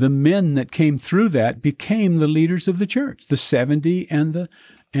the men that came through that became the leaders of the church, the 70 and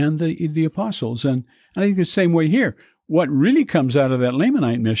the apostles. And I think the same way here. What really comes out of that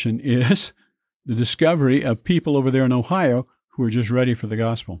Lamanite mission is the discovery of people over there in Ohio who are just ready for the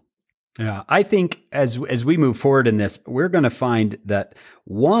gospel. Yeah, I think as we move forward in this, we're going to find that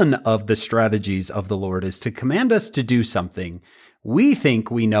one of the strategies of the Lord is to command us to do something. We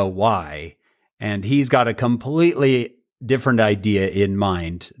think we know why, and he's got a completely different idea in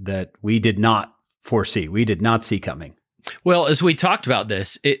mind that we did not foresee, we did not see coming. Well, as we talked about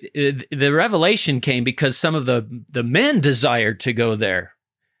this, the revelation came because some of the men desired to go there,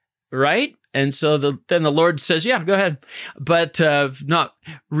 right? And so then the Lord says, yeah, go ahead. But not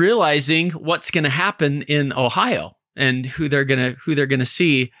realizing what's going to happen in Ohio and who they're going to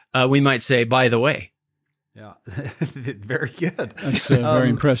see, we might say, by the way. Yeah, very good. That's very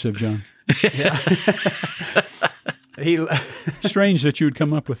impressive, John. Yeah. Strange that you would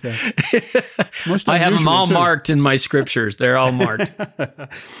come up with that. I have them all marked in my scriptures. They're all marked.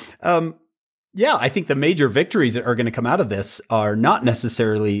 Yeah, I think the major victories that are going to come out of this are not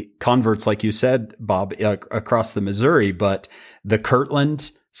necessarily converts, like you said, Bob, across the Missouri, but the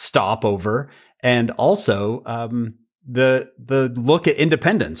Kirtland stopover, and also the look at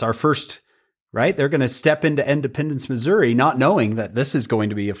Independence, our first, right? They're going to step into Independence, Missouri, not knowing that this is going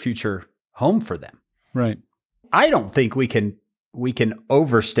to be a future home for them. Right. I don't think we can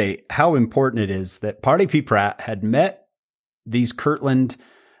overstate how important it is that Parley P. Pratt had met these Kirtland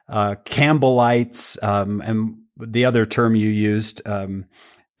Campbellites, and the other term you used,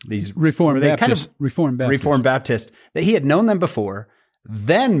 these Reformed Baptists, Reformed Baptists, that he had known them before,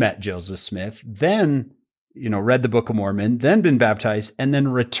 then met Joseph Smith, then, read the Book of Mormon, then been baptized, and then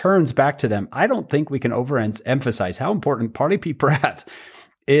returns back to them. I don't think we can overemphasize how important Parley P. Pratt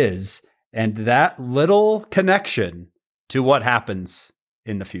is, and that little connection to what happens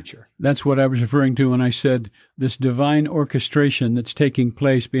in the future. That's what I was referring to when I said this divine orchestration that's taking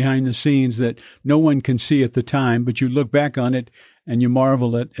place behind the scenes that no one can see at the time, but you look back on it and you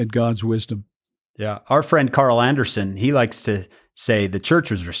marvel at God's wisdom. Yeah. Our friend Carl Anderson, he likes to say the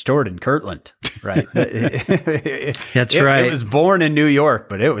church was restored in Kirtland, right? That's right. It was born in New York,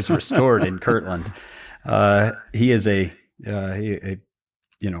 but it was restored in Kirtland. He is a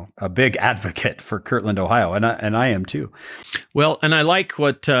big advocate for Kirtland, Ohio, and I am too. Well, and I like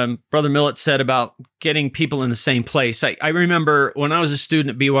what Brother Millett said about getting people in the same place. I remember when I was a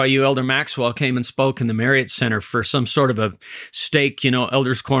student at BYU, Elder Maxwell came and spoke in the Marriott Center for some sort of a stake,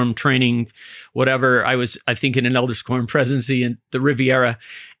 Elders Quorum training, whatever. I think in an Elders Quorum presidency in the Riviera.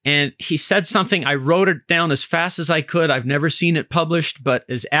 And he said something, I wrote it down as fast as I could. I've never seen it published, but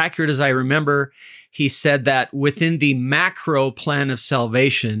as accurate as I remember, he said that within the macro plan of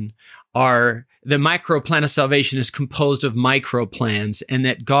salvation the micro plan of salvation is composed of micro plans, and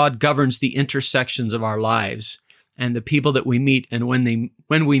that God governs the intersections of our lives and the people that we meet and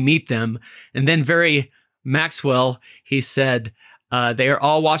when we meet them. And then very Maxwell, he said, they are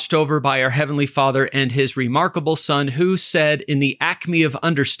all watched over by our Heavenly Father and His remarkable Son, who said in the acme of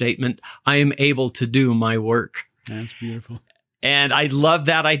understatement, I am able to do my work. That's beautiful. And I love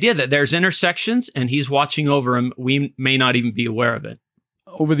that idea that there's intersections and He's watching over them. We may not even be aware of it.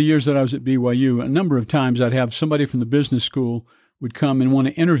 Over the years that I was at BYU, a number of times I'd have somebody from the business school would come and want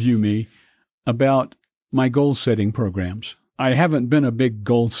to interview me about my goal-setting programs. I haven't been a big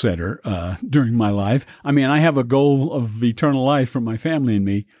goal setter during my life. I mean, I have a goal of eternal life for my family and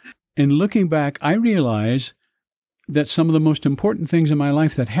me. And looking back, I realize that some of the most important things in my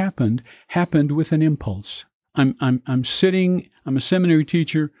life that happened with an impulse. I'm sitting, I'm a seminary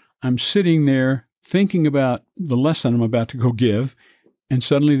teacher, I'm sitting there thinking about the lesson I'm about to go give, and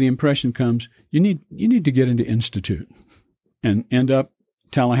suddenly the impression comes, you need to get into Institute and end up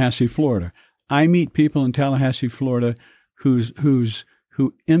Tallahassee, Florida. I meet people in Tallahassee, Florida who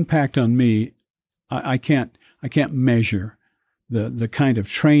impact on me I can't measure, the kind of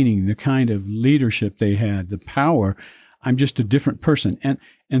training, the kind of leadership they had, the power. I'm just a different person.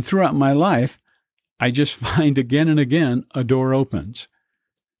 And throughout my life, I just find again and again a door opens.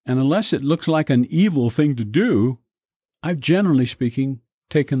 And unless it looks like an evil thing to do, I've generally speaking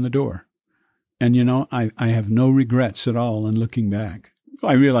taken the door. And, I have no regrets at all in looking back.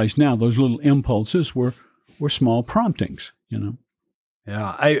 I realize now those little impulses were small promptings,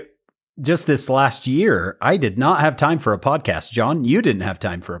 Yeah, just this last year, I did not have time for a podcast. John, you didn't have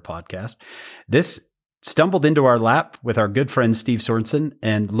time for a podcast. This stumbled into our lap with our good friend Steve Sorensen,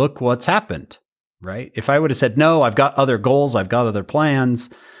 and look what's happened, right? If I would have said, no, I've got other goals, I've got other plans,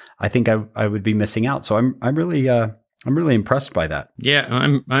 I think I would be missing out. So I'm really impressed by that. Yeah,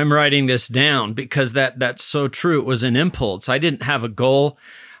 I'm writing this down because that's so true. It was an impulse. I didn't have a goal.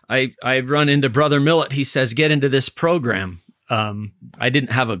 I run into Brother Millet. He says, get into this program. I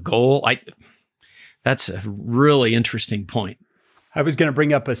didn't have a goal. That's a really interesting point. I was going to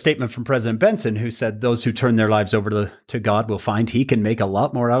bring up a statement from President Benson, who said those who turn their lives over to God will find he can make a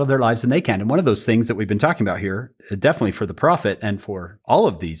lot more out of their lives than they can. And one of those things that we've been talking about here, definitely for the prophet and for all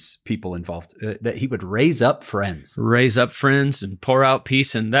of these people involved, that he would raise up friends. Raise up friends and pour out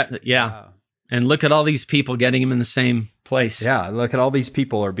peace. And that, yeah. And look at all these people getting him in the same place. Yeah, look at all these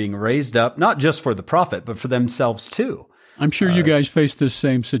people are being raised up, not just for the prophet, but for themselves too. I'm sure you guys face this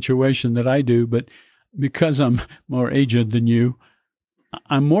same situation that I do, but because I'm more aged than you,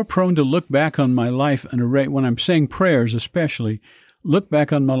 I'm more prone to look back on my life and when I'm saying prayers especially, look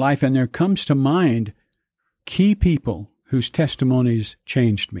back on my life and there comes to mind key people whose testimonies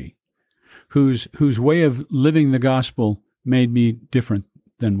changed me, whose way of living the gospel made me different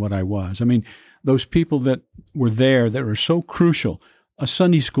than what I was. I mean, those people that were there that were so crucial, a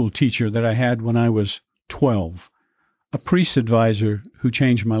Sunday school teacher that I had when I was 12, a priest advisor who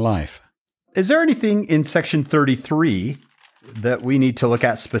changed my life. Is there anything in section 33 that we need to look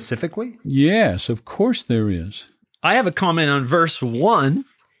at specifically? Yes, of course there is. I have a comment on verse 1,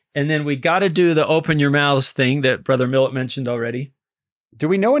 and then we got to do the open your mouths thing that Brother Millet mentioned already. Do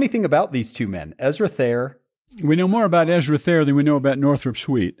we know anything about these two men, Ezra Thayer? We know more about Ezra Thayer than we know about Northrop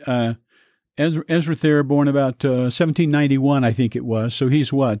Sweet. Ezra Thayer, born about 1791, I think it was. So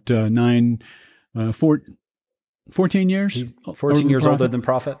he's what, 14 years? He's 14 years older than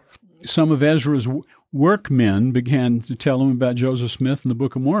Prophet. Some of Ezra's workmen began to tell him about Joseph Smith and the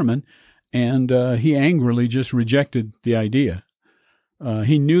Book of Mormon, and he angrily just rejected the idea.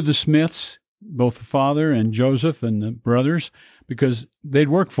 He knew the Smiths, both the father and Joseph and the brothers, because they'd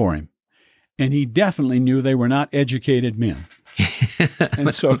worked for him. And he definitely knew they were not educated men.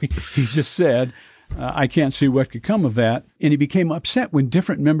 And so he just said, I can't see what could come of that. And he became upset when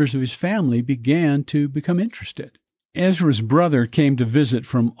different members of his family began to become interested. Ezra's brother came to visit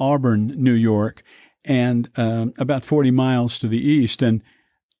from Auburn, New York, and about 40 miles to the east, and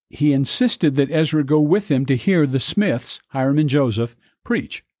he insisted that Ezra go with him to hear the Smiths, Hiram and Joseph,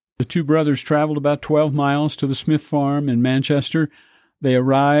 preach. The two brothers traveled about 12 miles to the Smith farm in Manchester. They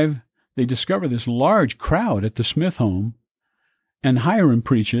arrive. They discover this large crowd at the Smith home, and Hiram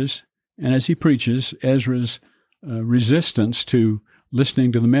preaches, and as he preaches, Ezra's resistance to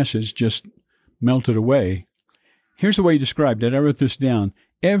listening to the message just melted away. Here's the way he described it. I wrote this down.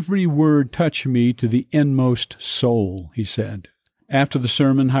 Every word touched me to the inmost soul, he said. After the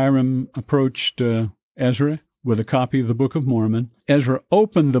sermon, Hiram approached Ezra with a copy of the Book of Mormon. Ezra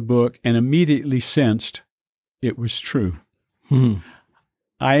opened the book and immediately sensed it was true.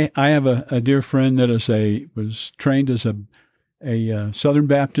 I have a dear friend that was trained as a Southern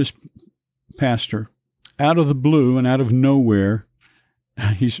Baptist pastor. Out of the blue and out of nowhere,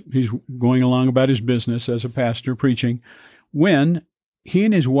 he's going along about his business as a pastor preaching, when he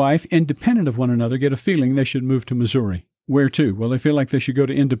and his wife, independent of one another, get a feeling they should move to Missouri. Where to? Well, they feel like they should go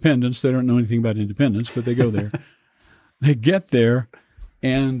to Independence. They don't know anything about Independence, but they go there. They get there,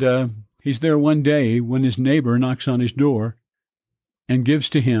 and he's there one day when his neighbor knocks on his door and gives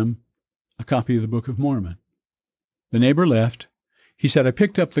to him a copy of the Book of Mormon. The neighbor left. He said, I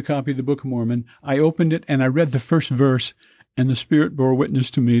picked up the copy of the Book of Mormon. I opened it, and I read the first verse, and the Spirit bore witness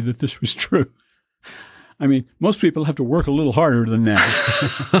to me that this was true. I mean, most people have to work a little harder than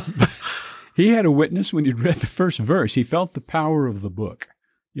that. He had a witness when he'd read the first verse. He felt the power of the book,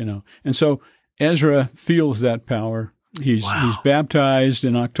 And so Ezra feels that power. He's baptized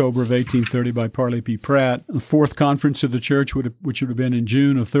in October of 1830 by Parley P. Pratt. The fourth conference of the church, which would have been in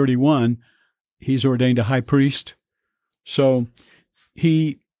June of 31, he's ordained a high priest. So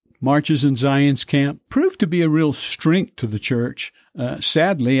he marches in Zion's camp, proved to be a real strength to the church.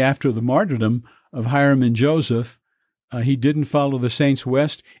 Sadly, after the martyrdom of Hiram and Joseph, he didn't follow the saints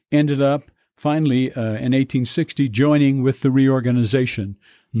west, ended up finally, in 1860, joining with the reorganization,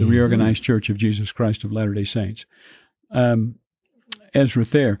 the Reorganized Church of Jesus Christ of Latter-day Saints. Ezra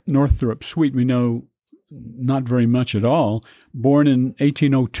Thayer, Northrop Sweet, we know not very much at all, born in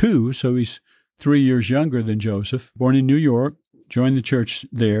 1802, so he's 3 years younger than Joseph, born in New York, joined the church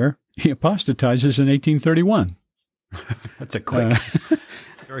there. He apostatizes in 1831. That's a quick.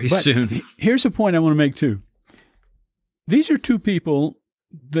 Very soon. Here's a point I want to make, too. These are two people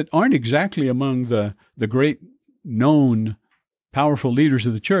that aren't exactly among the great known powerful leaders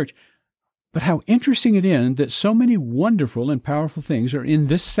of the church, but how interesting it is that so many wonderful and powerful things are in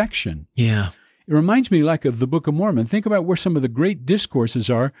this section. Yeah. It reminds me like of the Book of Mormon. Think about where some of the great discourses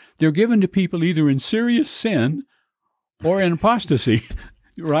are. They're given to people either in serious sin or in apostasy,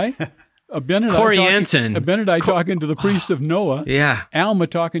 right? Corey Anton. Abinadi talking to the priest of Noah. Yeah. Alma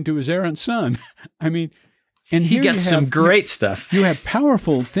talking to his errant son. I mean, and he here gets some great stuff. You have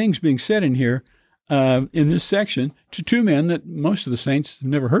powerful things being said in here, in this section, to two men that most of the saints have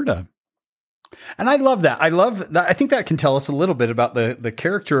never heard of. And I love that. I think that can tell us a little bit about the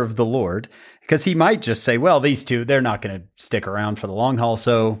character of the Lord, because he might just say, well, these two, they're not going to stick around for the long haul.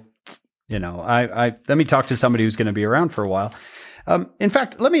 So, I let me talk to somebody who's going to be around for a while. In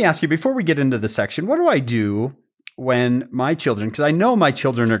fact, let me ask you, before we get into the section, what do I do when my children, because I know my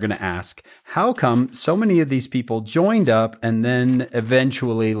children are going to ask, how come so many of these people joined up and then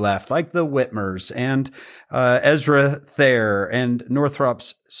eventually left, like the Whitmers and Ezra Thayer and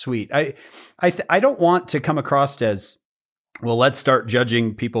Northrop's Sweet? I don't want to come across as, well, let's start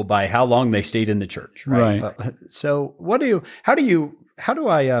judging people by how long they stayed in the church, right? So how do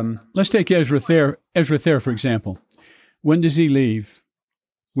I let's take Ezra Thayer. Ezra Thayer, for example. When does he leave?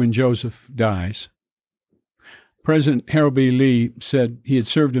 When Joseph dies. President Harold B. Lee said he had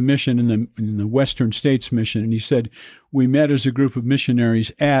served a mission in the Western States mission, and he said, we met as a group of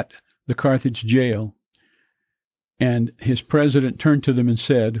missionaries at the Carthage jail, and his president turned to them and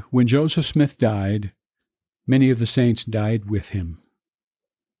said, when Joseph Smith died, many of the saints died with him.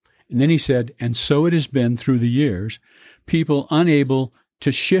 And then he said, and so it has been through the years, people unable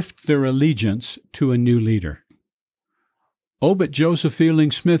to shift their allegiance to a new leader. Oh, but Joseph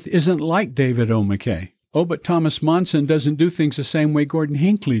Fielding Smith isn't like David O. McKay. Oh, but Thomas Monson doesn't do things the same way Gordon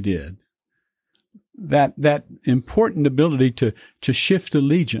Hinckley did. That important ability to shift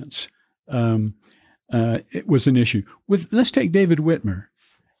allegiance, it was an issue. Let's take David Whitmer.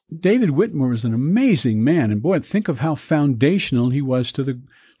 David Whitmer was an amazing man, and boy, think of how foundational he was to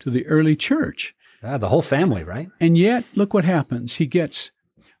the early church. The whole family, right? And yet, look what happens. He gets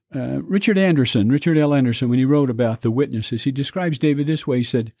Richard L. Anderson, when he wrote about the witnesses, he describes David this way. He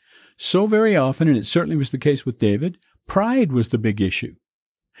said, so very often, and it certainly was the case with David, pride was the big issue.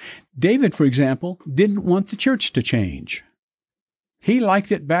 David, for example, didn't want the church to change. He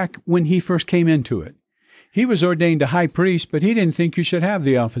liked it back when he first came into it. He was ordained a high priest, but he didn't think you should have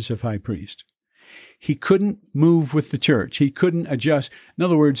the office of high priest. He couldn't move with the church. He couldn't adjust. In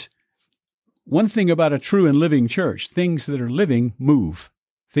other words, one thing about a true and living church, things that are living move.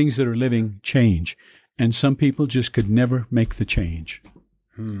 Things that are living change. And some people just could never make the change.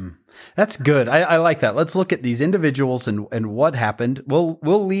 That's good. I like that. Let's look at these individuals and what happened. We'll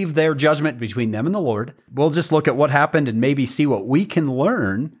leave their judgment between them and the Lord. We'll just look at what happened and maybe see what we can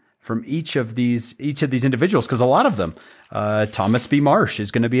learn from each of these individuals, because a lot of them, Thomas B. Marsh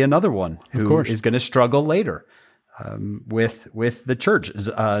is going to be another one who is going to struggle later with the church.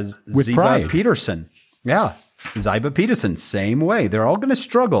 With Ziba pride. Peterson. Yeah. Ziba Peterson, same way. They're all going to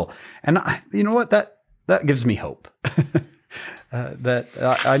struggle. And you know what? That gives me hope. That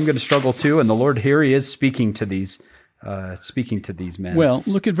I'm going to struggle too. And the Lord, here he is speaking to these men. Well,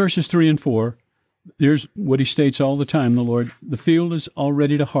 look at verses 3 and 4. There's what he states all the time, the Lord. The field is all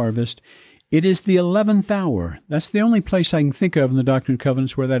ready to harvest. It is the 11th hour. That's the only place I can think of in the Doctrine and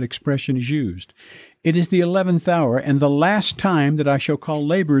Covenants where that expression is used. It is the 11th hour, and the last time that I shall call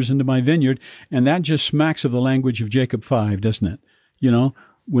laborers into my vineyard, and that just smacks of the language of Jacob 5, doesn't it? You know,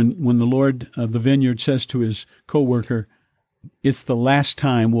 when the Lord of the vineyard says to his co-worker, it's the last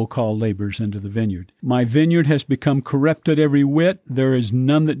time we'll call laborers into the vineyard. My vineyard has become corrupted every whit. There is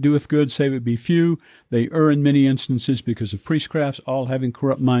none that doeth good, save it be few. They err in many instances because of priestcrafts, all having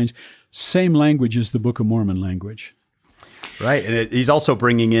corrupt minds. Same language as the Book of Mormon language. Right. And he's also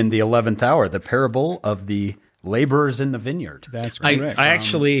bringing in the 11th hour, the parable of the laborers in the vineyard. That's correct. I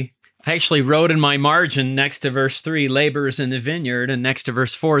actually wrote in my margin next to verse 3, laborers in the vineyard, and next to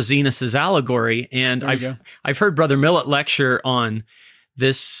verse 4, Zenos's allegory. And I've heard Brother Millett lecture on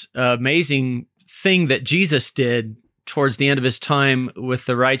this amazing thing that Jesus did towards the end of his time with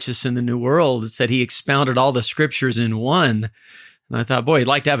the righteous in the New World. It said he expounded all the scriptures in one. And I thought, boy, he'd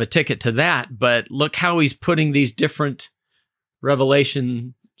like to have a ticket to that, but look how he's putting these different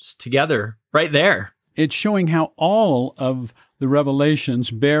revelations together right there. It's showing how all of the revelations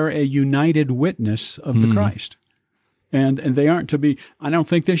bear a united witness of the Christ. And they aren't to be, I don't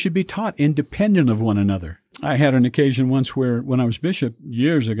think they should be taught independent of one another. I had an occasion once where, when I was bishop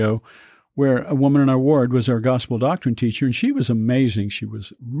years ago, where a woman in our ward was our gospel doctrine teacher, and she was amazing. She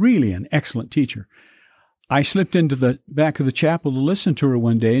was really an excellent teacher. I slipped into the back of the chapel to listen to her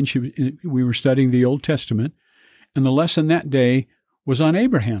one day, and we were studying the Old Testament, and the lesson that day was on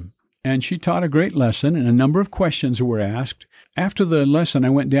Abraham. And she taught a great lesson, and a number of questions were asked. After the lesson, I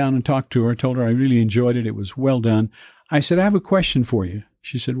went down and talked to her, told her I really enjoyed it. It was well done. I said, I have a question for you.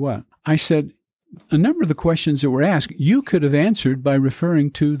 She said, what? I said, a number of the questions that were asked, you could have answered by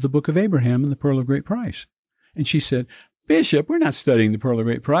referring to the book of Abraham and the Pearl of Great Price. And she said, Bishop, we're not studying the Pearl of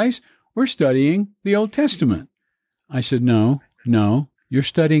Great Price. We're studying the Old Testament. I said, no, you're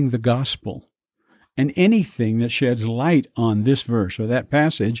studying the gospel. And anything that sheds light on this verse or that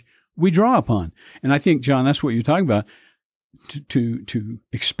passage, we draw upon. And I think, John, that's what you're talking about. To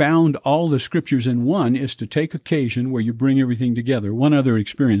expound all the scriptures in one is to take occasion where you bring everything together. One other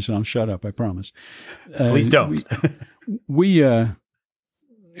experience, and I'll shut up, I promise. Please don't. It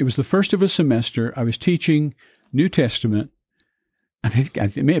was the first of a semester. I was teaching New Testament. I think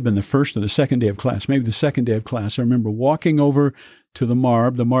it may have been the first or the second day of class, maybe the second day of class. I remember walking over to the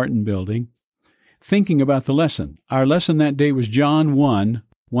MARB, the Martin building, thinking about the lesson. Our lesson that day was John 1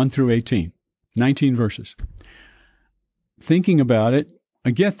 through 18, 19 verses. Thinking about it, I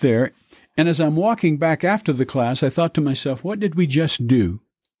get there, and as I'm walking back after the class, I thought to myself, what did we just do?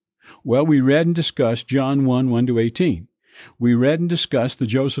 Well, we read and discussed John 1 to 18. We read and discussed the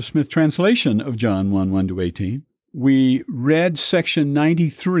Joseph Smith translation of John 1 to 18. We read section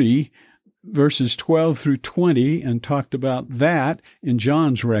 93, verses 12 through 20, and talked about that in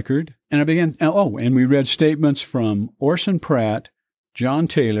John's record. And and we read statements from Orson Pratt, John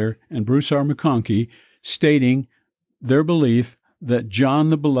Taylor, and Bruce R. McConkie stating their belief that John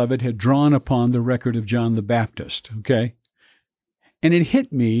the Beloved had drawn upon the record of John the Baptist, okay? And it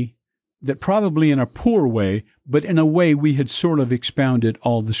hit me that probably in a poor way, but in a way we had sort of expounded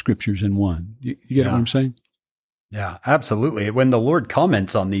all the scriptures in one. You get what I'm saying? Yeah, absolutely. When the Lord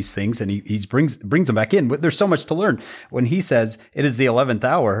comments on these things and he brings them back in, there's so much to learn. When he says it is the 11th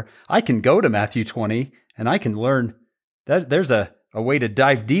hour, I can go to Matthew 20 and I can learn that there's a way to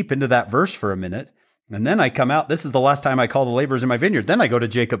dive deep into that verse for a minute. And then I come out, this is the last time I call the laborers in my vineyard. Then I go to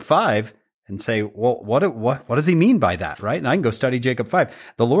Jacob 5 and say, well, what does he mean by that, right? And I can go study Jacob 5.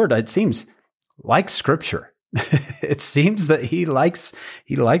 The Lord, it seems, likes Scripture. It seems that he likes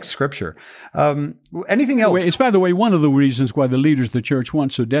Scripture. Anything else? It's, by the way, one of the reasons why the leaders of the church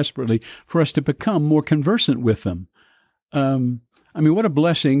want so desperately for us to become more conversant with them. What a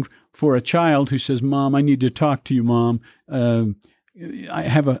blessing for a child who says, Mom, I need to talk to you, Mom. I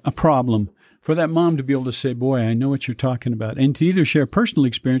have a problem. For that mom to be able to say, boy, I know what you're talking about, and to either share personal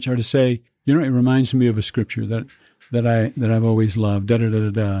experience or to say, it reminds me of a scripture that I've always loved,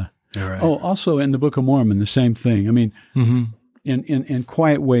 da-da-da-da-da. All right. Oh, also in the Book of Mormon, the same thing. In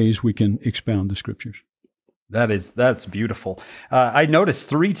quiet ways we can expound the scriptures. That's beautiful. I noticed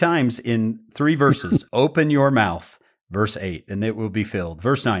 3 times in 3 verses, open your mouth, verse 8, and it will be filled.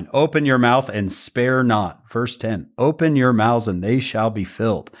 Verse 9, open your mouth and spare not. Verse 10, open your mouths and they shall be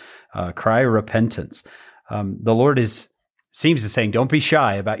filled. Cry repentance. The Lord seems to saying, don't be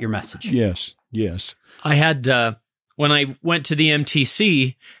shy about your message. Yes. I had, when I went to the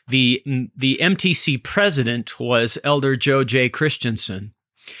MTC, the MTC president was Elder Joe J. Christensen.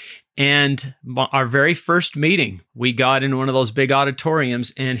 And our very first meeting, we got in one of those big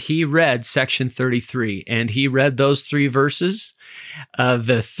auditoriums, and he read section 33, and he read those 3 verses,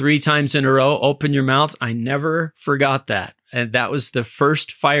 the 3 times in a row, open your mouths. I never forgot that. And that was the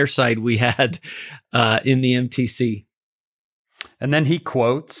first fireside we had in the MTC. And then he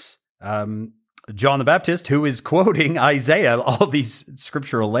quotes John the Baptist, who is quoting Isaiah, all these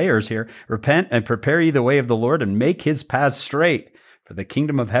scriptural layers here. Repent and prepare ye the way of the Lord and make his paths straight, for the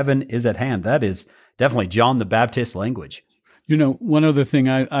kingdom of heaven is at hand. That is definitely John the Baptist language. One other thing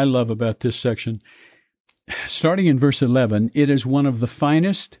I love about this section, starting in verse 11, it is one of the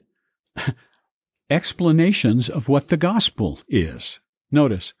finest explanations of what the gospel is.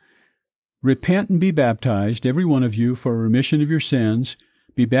 Notice, repent and be baptized, every one of you, for remission of your sins.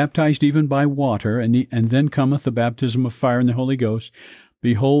 Be baptized even by water, and then cometh the baptism of fire and the Holy Ghost.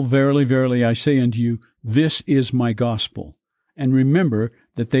 Behold, verily, verily, I say unto you, this is my gospel. And remember,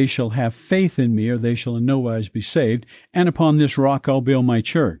 that they shall have faith in me, or they shall in no wise be saved, and upon this rock I'll build my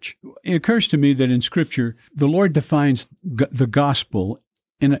church. It occurs to me that in Scripture, the Lord defines the gospel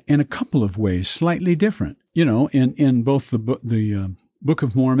in a couple of ways, slightly different. In both the Book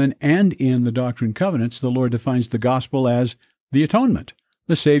of Mormon and in the Doctrine and Covenants, the Lord defines the gospel as the atonement,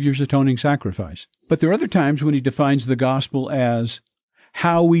 the Savior's atoning sacrifice. But there are other times when he defines the gospel as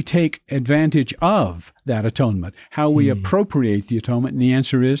how we take advantage of that atonement, how we appropriate the atonement, and the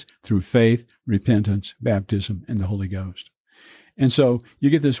answer is through faith, repentance, baptism, and the Holy Ghost. And so you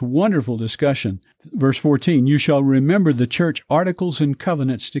get this wonderful discussion. Verse 14, you shall remember the church articles and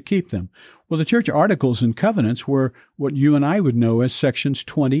covenants to keep them. Well, the church articles and covenants were what you and I would know as sections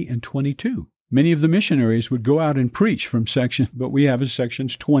 20 and 22. Many of the missionaries would go out and preach from section, but we have as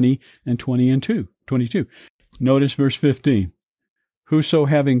sections 20 and 22. Notice verse 15. Whoso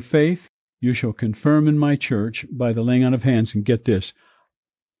having faith, you shall confirm in my church by the laying on of hands. And get this,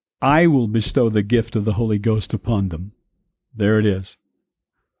 I will bestow the gift of the Holy Ghost upon them. There it is.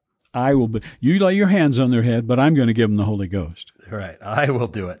 You lay your hands on their head, but I'm going to give them the Holy Ghost. Right. I will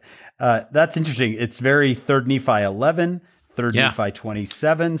do it. That's interesting. It's very 3 Nephi 11, 3 Nephi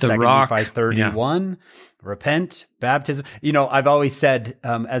 27, 2 Nephi 31, repent, baptism. I've always said,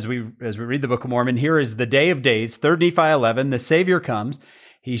 as we read the Book of Mormon, here is the day of days, 3 Nephi 11, the Savior comes.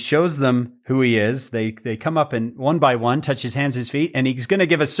 He shows them who he is. They come up and one by one touch his hands, his feet, and he's going to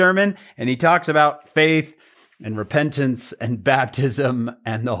give a sermon, and he talks about faith and repentance and baptism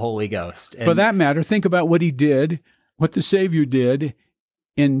and the Holy Ghost. For that matter, think about what he did, what the Savior did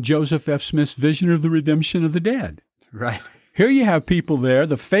in Joseph F. Smith's vision of the redemption of the dead. Right. Here you have people there,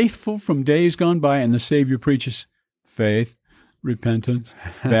 the faithful from days gone by, and the Savior preaches faith, repentance,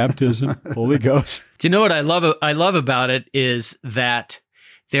 baptism, Holy Ghost. Do you know what I love about it is that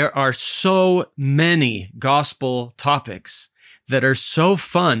there are so many gospel topics that are so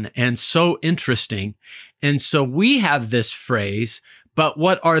fun and so interesting. And so we have this phrase, but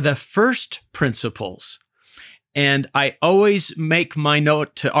what are the first principles? And I always make my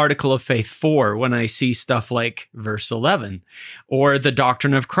note to Article of Faith 4 when I see stuff like verse 11 or the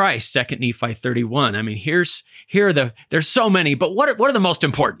doctrine of Christ, 2 Nephi 31. I mean, there's so many, but what are the most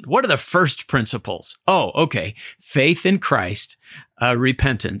important? What are the first principles? Oh, okay. Faith in Christ,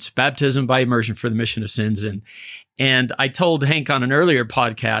 repentance, baptism by immersion for the remission of sins. And I told Hank on an earlier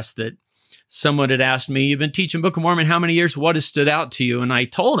podcast that someone had asked me, you've been teaching Book of Mormon how many years? What has stood out to you? And I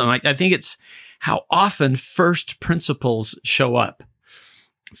told him, I think it's how often first principles show up.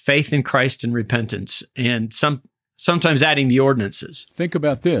 Faith in Christ and repentance, and sometimes adding the ordinances. Think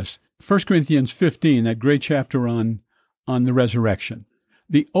about this. 1 Corinthians 15, that great chapter on the resurrection.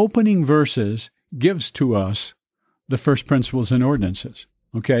 The opening verses gives to us the first principles and ordinances,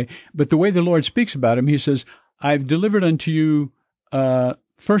 okay? But the way the Lord speaks about him, he says, I've delivered unto you,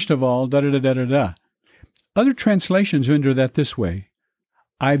 first of all, da-da-da-da-da-da. Other translations render that this way.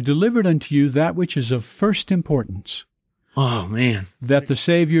 I've delivered unto you that which is of first importance. Oh, man. That the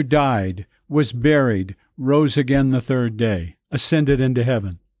Savior died, was buried, rose again the third day, ascended into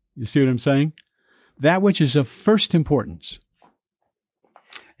heaven. You see what I'm saying? That which is of first importance.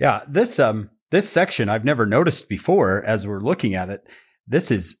 Yeah, this section I've never noticed before as we're looking at it.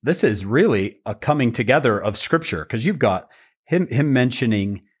 This is really a coming together of Scripture, because you've got him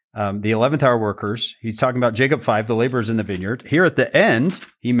mentioning the 11th hour workers. He's talking about Jacob 5, the laborers in the vineyard. Here at the end,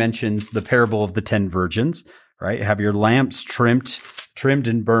 he mentions the parable of the 10 virgins, right? Have your lamps trimmed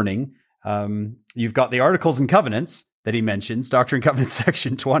and burning. You've got the articles and covenants that he mentions, Doctrine and Covenants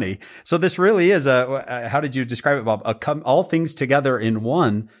section 20. So this really is how did you describe it, Bob? All things together in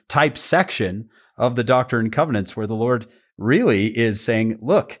one type section of the Doctrine and Covenants, where the Lord really is saying,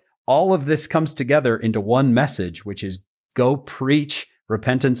 look, all of this comes together into one message, which is go preach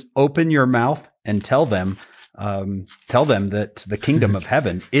repentance, open your mouth and tell them that the kingdom of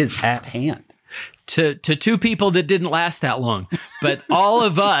heaven is at hand. To two people that didn't last that long, but all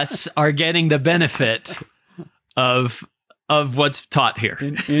of us are getting the benefit of what's taught here.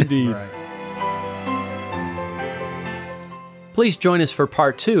 Indeed. Right. Please join us for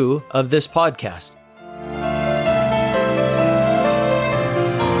part 2 of this podcast.